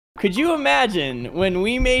Could you imagine when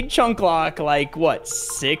we made Chunklock, like, what,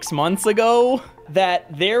 6 months ago, that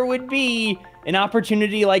there would be an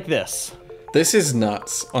opportunity like this? This is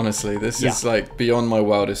nuts, honestly. This is like beyond my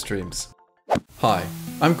wildest dreams. Hi,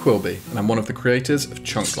 I'm Quilby, and I'm one of the creators of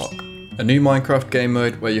Chunklock, a new Minecraft game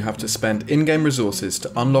mode where you have to spend in-game resources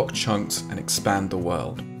to unlock chunks and expand the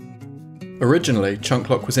world. Originally,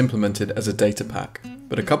 Chunklock was implemented as a data pack,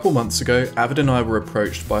 but a couple months ago, Avid and I were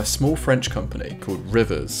approached by a small French company called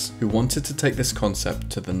Rivers, who wanted to take this concept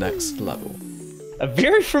to the next level. A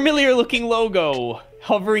very familiar looking logo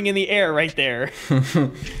hovering in the air right there.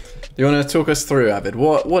 You want to talk us through, Avid?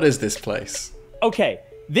 What is this place? Okay,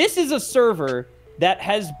 this is a server that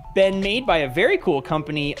has been made by a very cool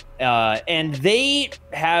company, and they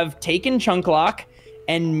have taken Chunklock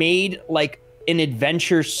and made like an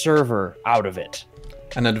adventure server out of it.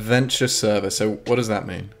 An adventure server, so what does that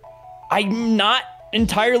mean? I'm not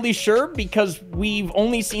entirely sure because we've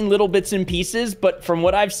only seen little bits and pieces, but from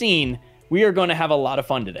what I've seen, we are going to have a lot of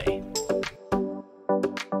fun today.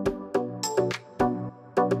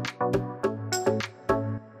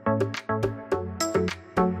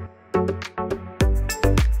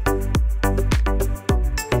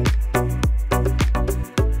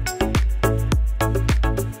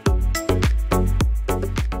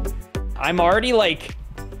 I'm already like,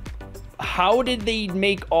 how did they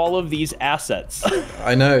make all of these assets?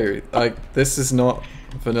 I know, like, this is not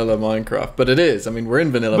vanilla Minecraft, but it is. I mean, we're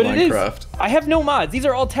in vanilla Minecraft. I have no mods. These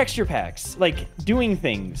are all texture packs, like doing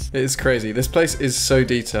things. It is crazy. This place is so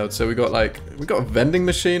detailed. So we got a vending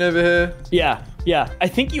machine over here. Yeah. I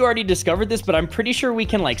think you already discovered this, but I'm pretty sure we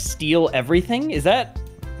can like steal everything. Is that?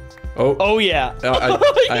 Oh yeah.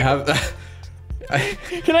 I have that.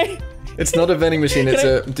 Can I? It's not a vending machine. It's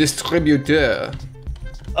a distributeur.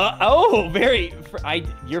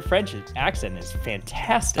 Your French accent is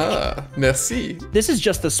fantastic. Ah, merci. This is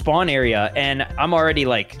just the spawn area, and I'm already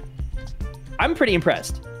like, I'm pretty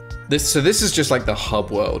impressed. This is just like the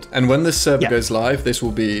hub world, and when this server goes live, this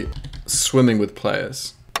will be swimming with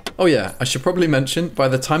players. Oh yeah, I should probably mention, by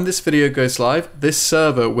the time this video goes live, this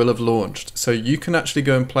server will have launched, so you can actually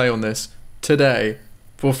go and play on this today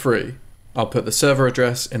for free. I'll put the server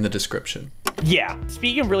address in the description. Yeah.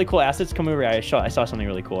 Speaking of really cool assets, come over here. I saw something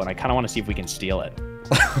really cool, and I kind of want to see if we can steal it.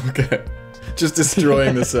 Okay. Just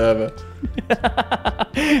destroying the server.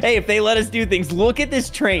 Hey, if they let us do things, look at this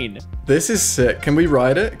train. This is sick. Can we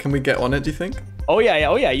ride it? Can we get on it, do you think? Oh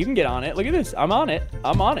yeah, you can get on it. Look at this. I'm on it.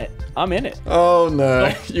 I'm in it. Oh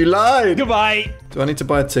no, you lied. Goodbye. Do I need to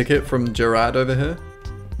buy a ticket from Gerard over here?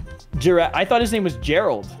 Gerard, I thought his name was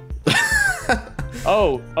Gerald.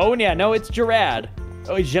 Oh yeah, no, it's Gerard.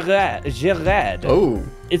 Oh, Gerard. Oh.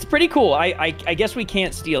 It's pretty cool. I guess we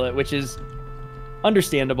can't steal it, which is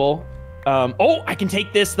understandable. Oh, I can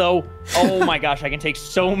take this though. Oh my gosh, I can take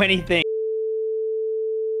so many things.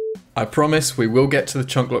 I promise we will get to the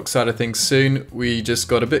Chunklock side of things soon. We just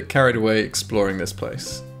got a bit carried away exploring this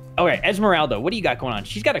place. Okay, Esmeralda, what do you got going on?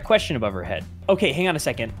 She's got a question above her head. Okay, hang on a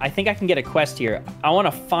second. I think I can get a quest here. I want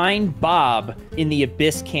to find Bob in the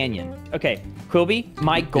Abyss Canyon. Okay, Quilby,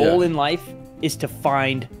 my goal in life is to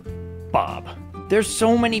find Bob. There's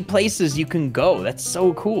so many places you can go. That's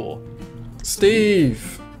so cool.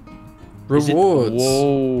 Steve! Rewards.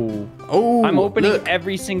 Whoa. Oh, I'm opening look.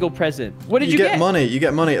 Every single present. What did you get? You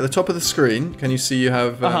get money at the top of the screen. Can you see you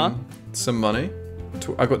have some money?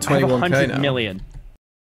 I got 21k now. 100 million.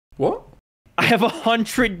 What? I have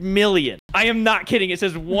 100 million. I am not kidding. It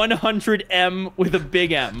says 100M with a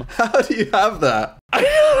big M. How do you have that? I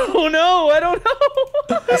don't know.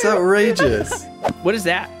 That's outrageous. What is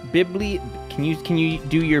that? Can you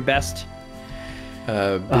do your best?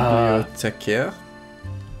 Bibliothécaire?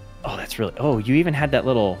 Oh, that's really. Oh, you even had that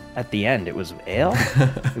little at the end. It was ale.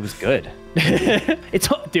 It was good.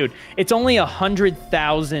 It's only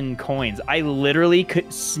 100,000 coins. I literally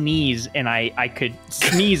could sneeze, and I could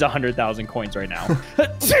sneeze 100,000 coins right now.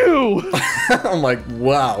 2. I'm like,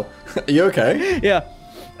 wow. Are you okay? Yeah.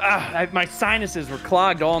 My sinuses were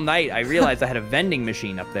clogged all night. I realized I had a vending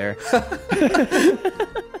machine up there.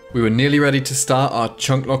 We were nearly ready to start our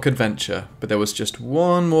Chunklock adventure, but there was just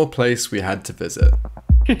one more place we had to visit.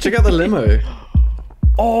 Check out the limo.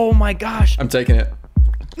 Oh my gosh. I'm taking it.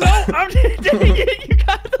 No, I'm taking it. You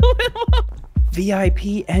got the limo.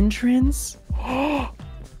 VIP entrance?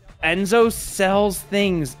 Enzo sells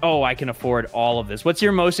things. Oh, I can afford all of this. What's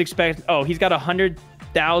your most expected? Oh, he's got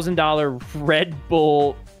 $100,000 Red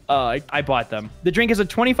Bull. I bought them. The drink has a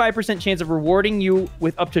 25% chance of rewarding you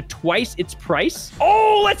with up to twice its price.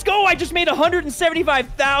 Oh, let's go. I just made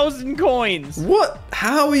 175,000 coins. What?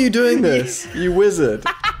 How are you doing this? You wizard.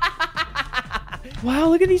 Wow,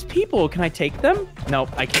 look at these people. Can I take them? Nope,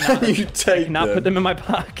 I cannot. Can you take I cannot them? put them in my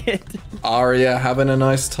pocket. Aria having a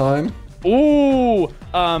nice time? Ooh,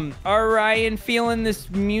 are Ryan feeling this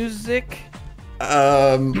music?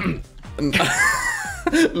 Look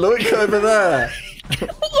over there.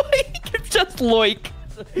 Loik, it's just Loik.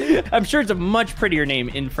 I'm sure it's a much prettier name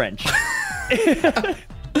in French.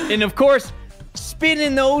 And of course,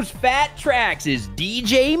 spinning those fat tracks is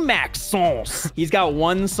DJ Maxence. He's got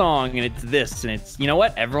one song and it's this, and it's, you know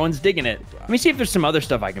what? Everyone's digging it. Let me see if there's some other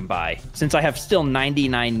stuff I can buy, since I have still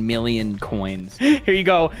 99 million coins. Here you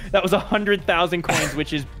go. That was 100,000 coins,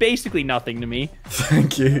 which is basically nothing to me.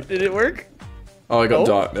 Thank you. Did it work? Oh, I got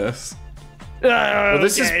darkness. Well,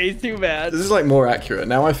 this okay, too bad. This is like more accurate.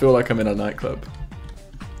 Now I feel like I'm in a nightclub.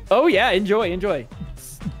 Oh yeah, enjoy.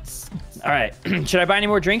 All right, should I buy any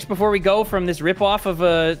more drinks before we go from this ripoff of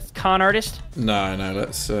a con artist? No,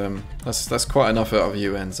 that's quite enough out of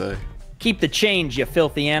you, Enzo. Keep the change, you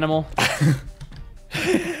filthy animal.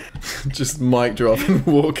 Just mic drop and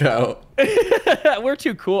walk out. We're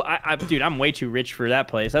too cool. Dude, I'm way too rich for that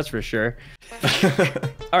place, that's for sure.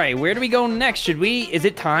 All right, where do we go next? Is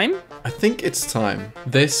it time? I think it's time.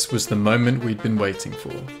 This was the moment we'd been waiting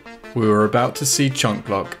for. We were about to see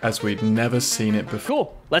Chunklock as we'd never seen it before.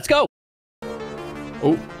 Cool, let's go.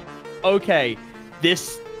 Oh. Okay,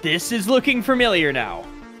 this is looking familiar now.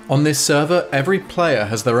 On this server, every player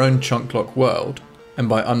has their own Chunklock world, and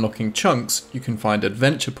by unlocking chunks, you can find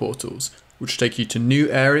adventure portals, which take you to new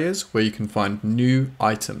areas where you can find new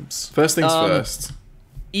items. First things first.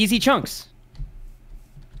 Easy chunks.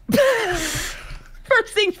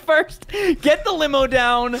 First things first, get the limo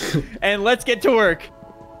down, and let's get to work.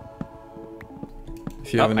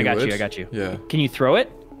 If you have any I wood. got you. Yeah. Can you throw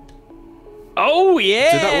it? Oh,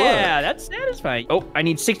 yeah. Did that work? That's satisfying. Oh, I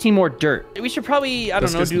need 16 more dirt. We should probably, I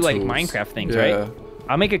don't know, do like tools. Minecraft things, Yeah. right?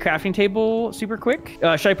 I'll make a crafting table super quick.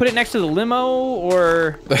 Should I put it next to the limo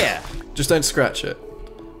or, yeah. Just don't scratch it.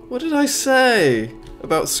 What did I say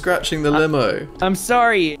about scratching the limo? I'm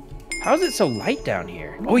sorry. How is it so light down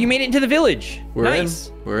here? Oh, you made it into the village.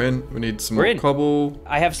 Nice. We're in. We need some more cobble.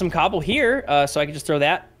 I have some cobble here, so I can just throw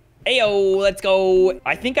that. Ayo, let's go.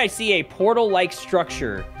 I think I see a portal-like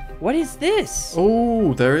structure. What is this?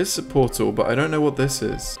 Oh, there is a portal, but I don't know what this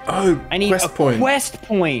is. Oh, I need a quest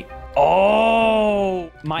point.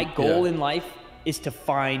 Oh, my goal in life is to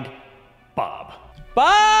find Bob.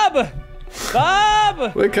 Bob!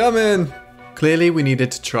 Bob! We're coming. Clearly, we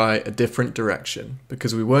needed to try a different direction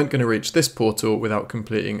because we weren't going to reach this portal without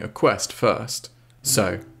completing a quest first.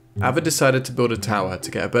 So, Ava decided to build a tower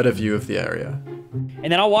to get a better view of the area.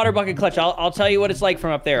 And then I'll water bucket clutch. I'll tell you what it's like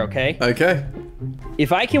from up there, okay? Okay.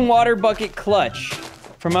 If I can water bucket clutch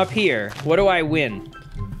from up here, what do I win?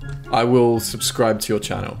 I will subscribe to your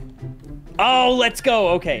channel. Oh, let's go.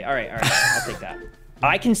 Okay, all right. I'll take that.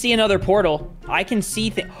 I can see another portal. I can see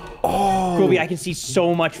things. Oh, Kobe, I can see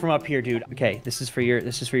so much from up here, dude. Okay, this is for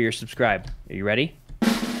your subscribe. Are you ready?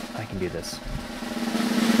 I can do this.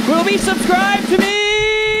 Kobe, subscribe to me!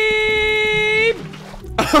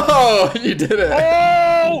 Oh, you did it.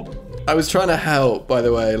 Oh! I was trying to help, by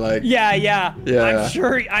the way, like. Yeah.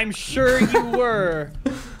 I'm sure you were.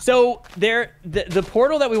 So the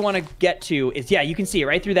portal that we want to get to is, yeah, you can see it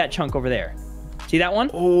right through that chunk over there. See that one?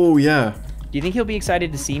 Oh, yeah. Do you think he'll be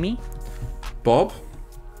excited to see me? Bob?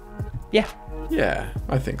 Yeah. Yeah,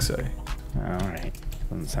 I think so. All right.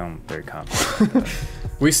 Doesn't sound very confident.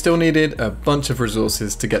 We still needed a bunch of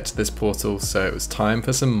resources to get to this portal, so it was time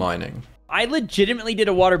for some mining. I legitimately did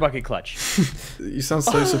a water bucket clutch. You sound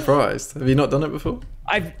so surprised. Have you not done it before?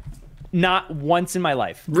 I've not once in my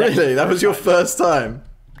life. Really? That was your first time?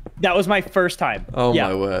 That was my first time. Oh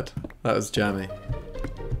my word. That was jammy.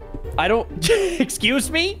 I don't... Excuse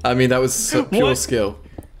me? I mean, that was pure skill.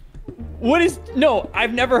 What is... No,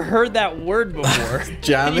 I've never heard that word before.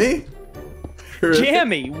 Jammy?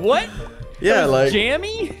 Jammy? What? Yeah, like...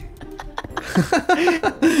 Jammy?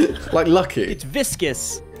 Like lucky. It's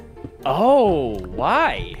viscous. Oh,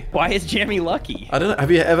 why? Why is Jammy lucky? I don't know. Have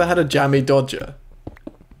you ever had a jammy dodger?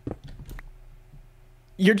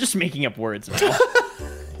 You're just making up words now.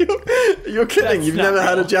 You're kidding. That's You've not never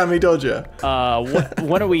had a real. jammy dodger.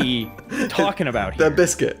 What are we talking about here? They're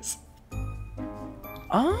biscuits.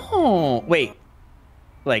 Oh, wait.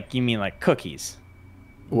 Like, you mean like cookies?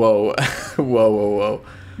 Whoa. Whoa.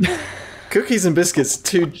 Cookies and biscuits,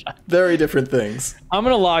 two very different things. I'm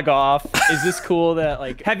gonna log off. Is this cool that,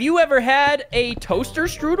 like... Have you ever had a toaster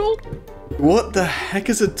strudel? What the heck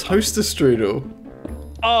is a toaster strudel?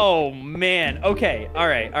 Oh, man. Okay, all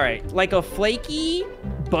right. Like a flaky,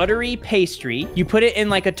 buttery pastry. You put it in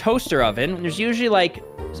like a toaster oven. There's usually like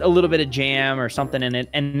a little bit of jam or something in it,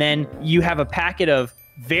 and then you have a packet of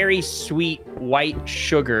very sweet white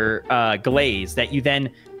sugar glaze that you then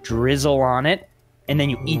drizzle on it, and then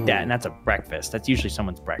you eat that, and that's a breakfast. That's usually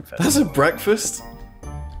someone's breakfast. That's a breakfast?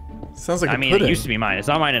 Sounds like a pudding. It used to be mine. It's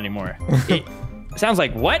not mine anymore. It sounds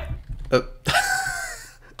like what?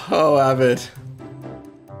 Oh, Avid.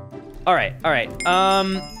 All right.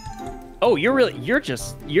 Oh, you're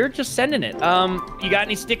just sending it. You got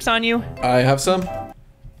any sticks on you? I have some.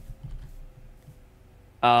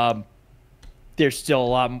 There's still a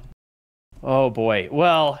lot. Oh boy.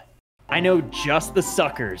 Well, I know just the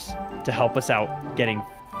suckers to help us out getting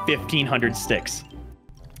 1,500 sticks.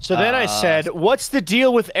 So then I said, what's the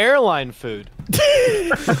deal with airline food?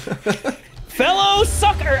 Fellow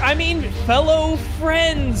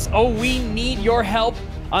friends. Oh, we need your help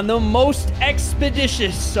on the most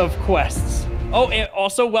expeditious of quests. Oh, and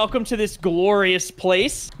also welcome to this glorious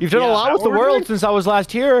place. You've done a lot with the world since I was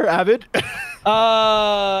last here, Avid.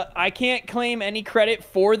 I can't claim any credit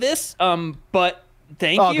for this, but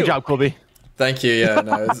thank you. Oh, good job, Colby. Thank you. Yeah,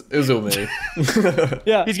 no, it was all me.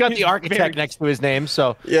 Yeah, he's got the architect next to his name,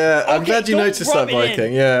 so. Yeah, I'm glad you noticed that,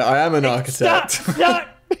 Viking. Yeah, I am an architect. Stop.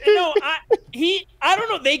 No, I don't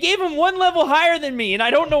know. They gave him one level higher than me, and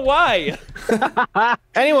I don't know why.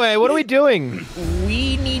 Anyway, what are we doing?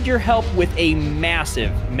 We need your help with a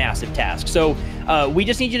massive, massive task. So we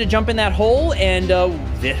just need you to jump in that hole, and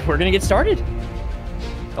we're gonna get started.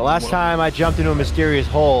 The last time I jumped into a mysterious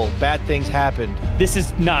hole, bad things happened. This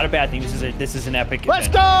is not a bad thing. This is an epic. Let's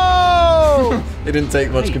go! It didn't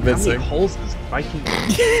take much convincing. How many holes is Viking?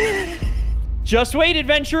 Just wait,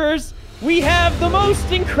 adventurers. We have the most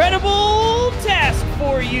incredible task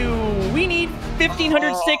for you. We need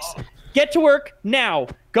 1,500 sticks. Get to work now.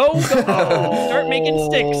 Go. Start making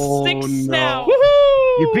sticks. Now.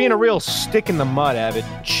 Woohoo! You're being a real stick in the mud, Avid.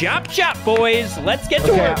 Chop, boys. Let's get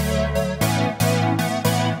to work.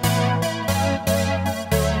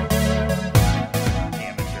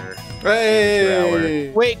 Amateur.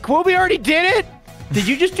 Hey! Wait, Quilby already did it? Did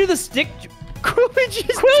you just do the stick?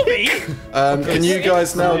 Quilby! Can you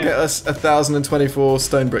guys now get us 1,024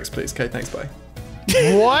 stone bricks, please? Okay, thanks, bye.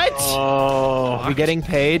 What? Oh. Are we getting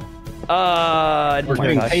paid? We're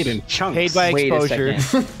getting paid in chunks. Paid by exposure.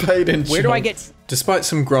 Paid in Where chunks. do I get... Despite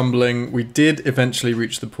some grumbling, we did eventually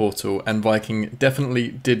reach the portal, and Viking definitely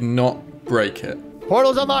did not break it.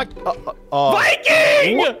 Portal's unlocked.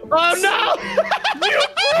 Viking! What? Oh no! You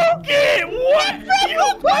broke it! What?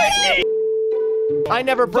 You Viking! I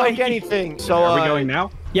never broke anything. So are we going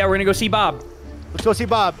now? Yeah, we're gonna go see Bob. Let's go see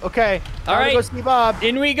Bob. Okay. All right. Go see Bob.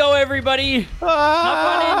 In we go, everybody.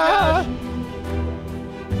 Ah!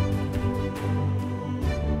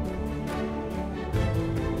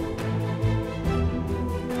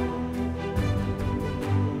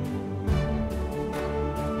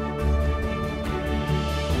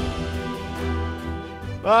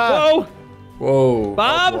 Whoa! Whoa.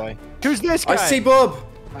 Bob? Oh, who's this guy? I see Bob.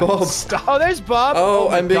 Bob. Oh, there's Bob. Oh,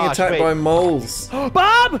 my I'm being gosh, attacked wait. by moles.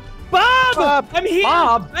 Bob! Bob! I'm here!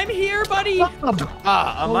 Bob! I'm here, buddy! A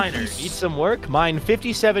miner. Need some work? Mine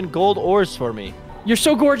 57 gold ores for me. You're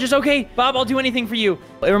so gorgeous. Okay, Bob, I'll do anything for you.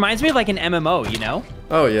 It reminds me of like an MMO, you know?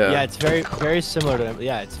 Oh, yeah. Yeah, it's very similar to them.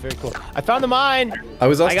 Yeah, it's very cool. I found the mine! I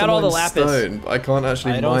was asked got to all mine the lapis. stone, but I can't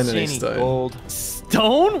actually I don't mine see any any stone. gold.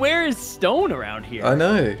 Stone? Where is stone around here? I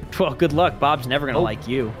know. Well, good luck. Bob's never gonna like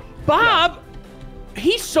you. Bob!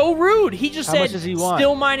 He's so rude. He just How said, much does he want?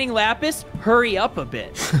 still mining lapis, hurry up a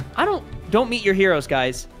bit. Don't meet your heroes,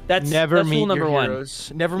 guys. That's Never meet rule number your one. heroes.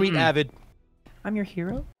 Never meet Avid. I'm your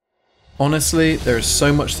hero? Honestly, there is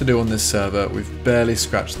so much to do on this server, we've barely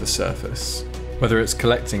scratched the surface. Whether it's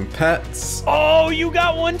collecting pets... Oh, you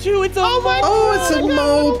got one too? It's a mole! Oh, it's a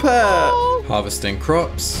mole pet! Harvesting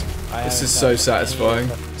crops. This is so satisfying.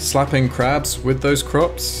 Slapping crabs with those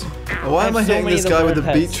crops. Why am I hitting this guy with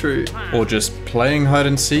a beetroot? Or just playing hide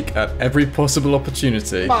and seek at every possible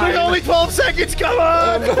opportunity. There's only 12 seconds, come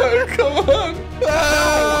on! No, come on!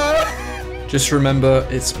 Ah! Just remember,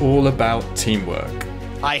 it's all about teamwork.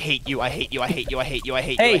 I hate you, I hate you, I hate you, I hate you, I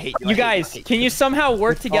hate you, Hey, I hate you, you guys, can you somehow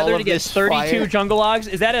work together to get 32 jungle logs?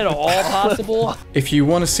 Is that at all possible? If you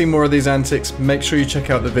want to see more of these antics, make sure you check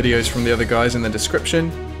out the videos from the other guys in the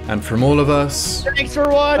description. And from all of us... Thanks for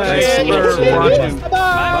watching! Bye.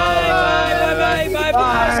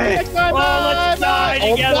 Bye! Oh, let's die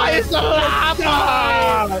together! Why is there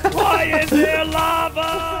lava? Why is there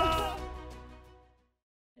lava?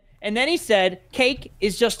 And then he said, cake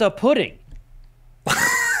is just a pudding.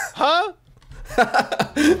 Huh?